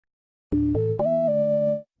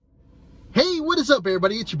What is up,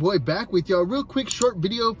 everybody? It's your boy back with y'all. Real quick short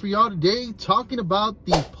video for y'all today talking about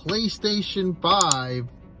the PlayStation 5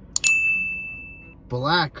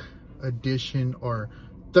 Black Edition or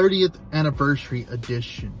 30th Anniversary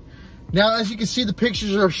Edition. Now, as you can see, the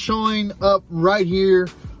pictures are showing up right here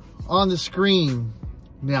on the screen.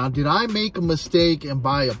 Now, did I make a mistake and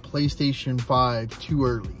buy a PlayStation 5 too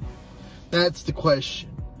early? That's the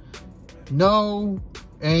question. No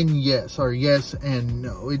and yes, or yes and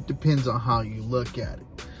no. It depends on how you look at it.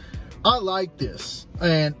 I like this,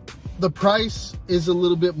 and the price is a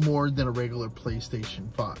little bit more than a regular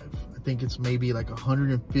PlayStation 5. I think it's maybe like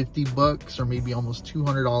 150 bucks or maybe almost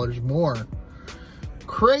 $200 more.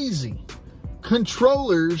 Crazy.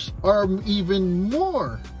 Controllers are even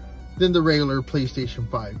more than the regular PlayStation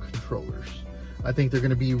 5 controllers. I think they're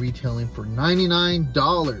going to be retailing for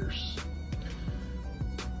 $99.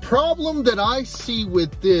 Problem that I see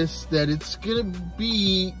with this, that it's going to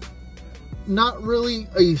be not really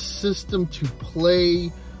a system to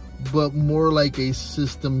play, but more like a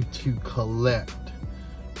system to collect.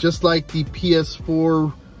 Just like the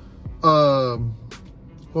PS4,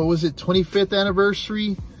 what was it, 25th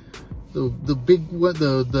anniversary? The big, what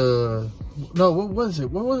was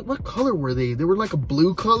it? What color were they? They were like a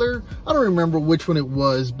blue color. I don't remember which one it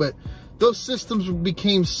was, but those systems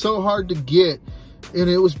became so hard to get, and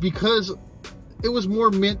it was because it was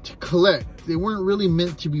more meant to collect. They weren't really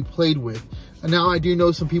meant to be played with. And now I do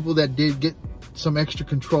know some people that did get some extra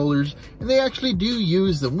controllers, and they actually do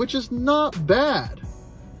use them, which is not bad.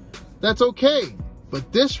 That's okay.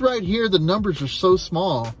 But this right here, the numbers are so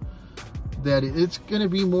small that it's going to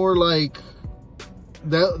be more like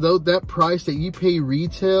that price that you pay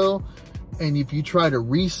retail, and if you try to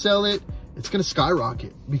resell it, it's going to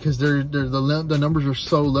skyrocket because the numbers are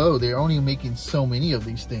so low. They're only making so many of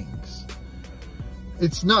these things.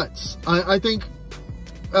 It's nuts. I think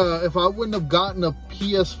if I wouldn't have gotten a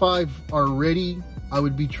PS5 already, I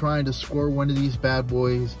would be trying to score one of these bad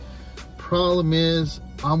boys. Problem is,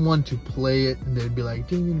 I'm one to play it, and they'd be like,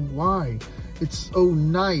 Damien, why? It's so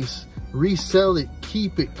nice. Resell it,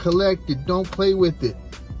 keep it, collect it, don't play with it.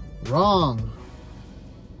 Wrong.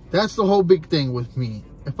 That's the whole big thing with me.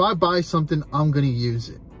 If I buy something, I'm gonna use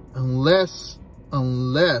it. Unless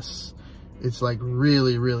it's like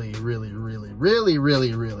really rare.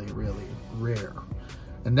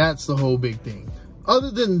 And that's the whole big thing.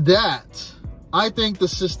 Other than that, I think the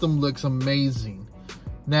system looks amazing.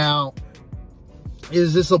 Now,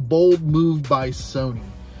 is this a bold move by Sony?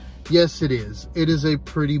 Yes, it is. It is a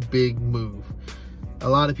pretty big move. A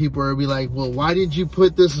lot of people are be like, well, why didn't you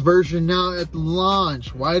put this version out at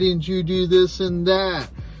launch? Why didn't you do this and that?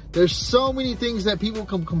 There's so many things that people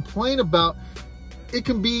can complain about. It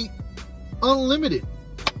can be unlimited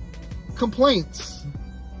complaints.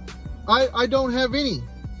 I don't have any.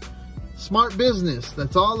 Smart business.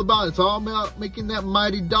 That's all about. It's all about making that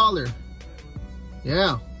mighty dollar.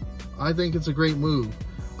 Yeah, I think it's a great move.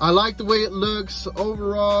 I like the way it looks.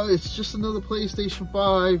 Overall, it's just another PlayStation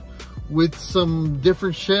 5 with some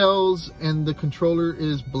different shells, and the controller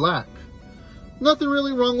is black. Nothing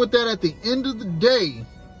really wrong with that. At the end of the day,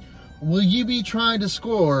 will you be trying to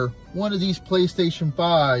score one of these PlayStation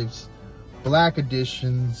 5s, Black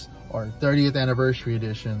Editions or 30th Anniversary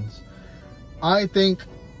Editions? I think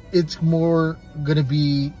it's more going to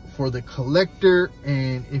be for the collector,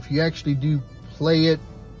 and if you actually do play it,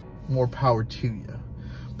 more power to you.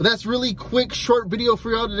 But that's really quick, short video for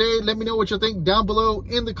y'all today. Let me know what you think down below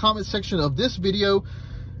in the comment section of this video.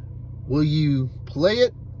 Will you play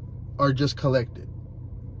it or just collect it?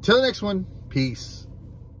 Till the next one, peace.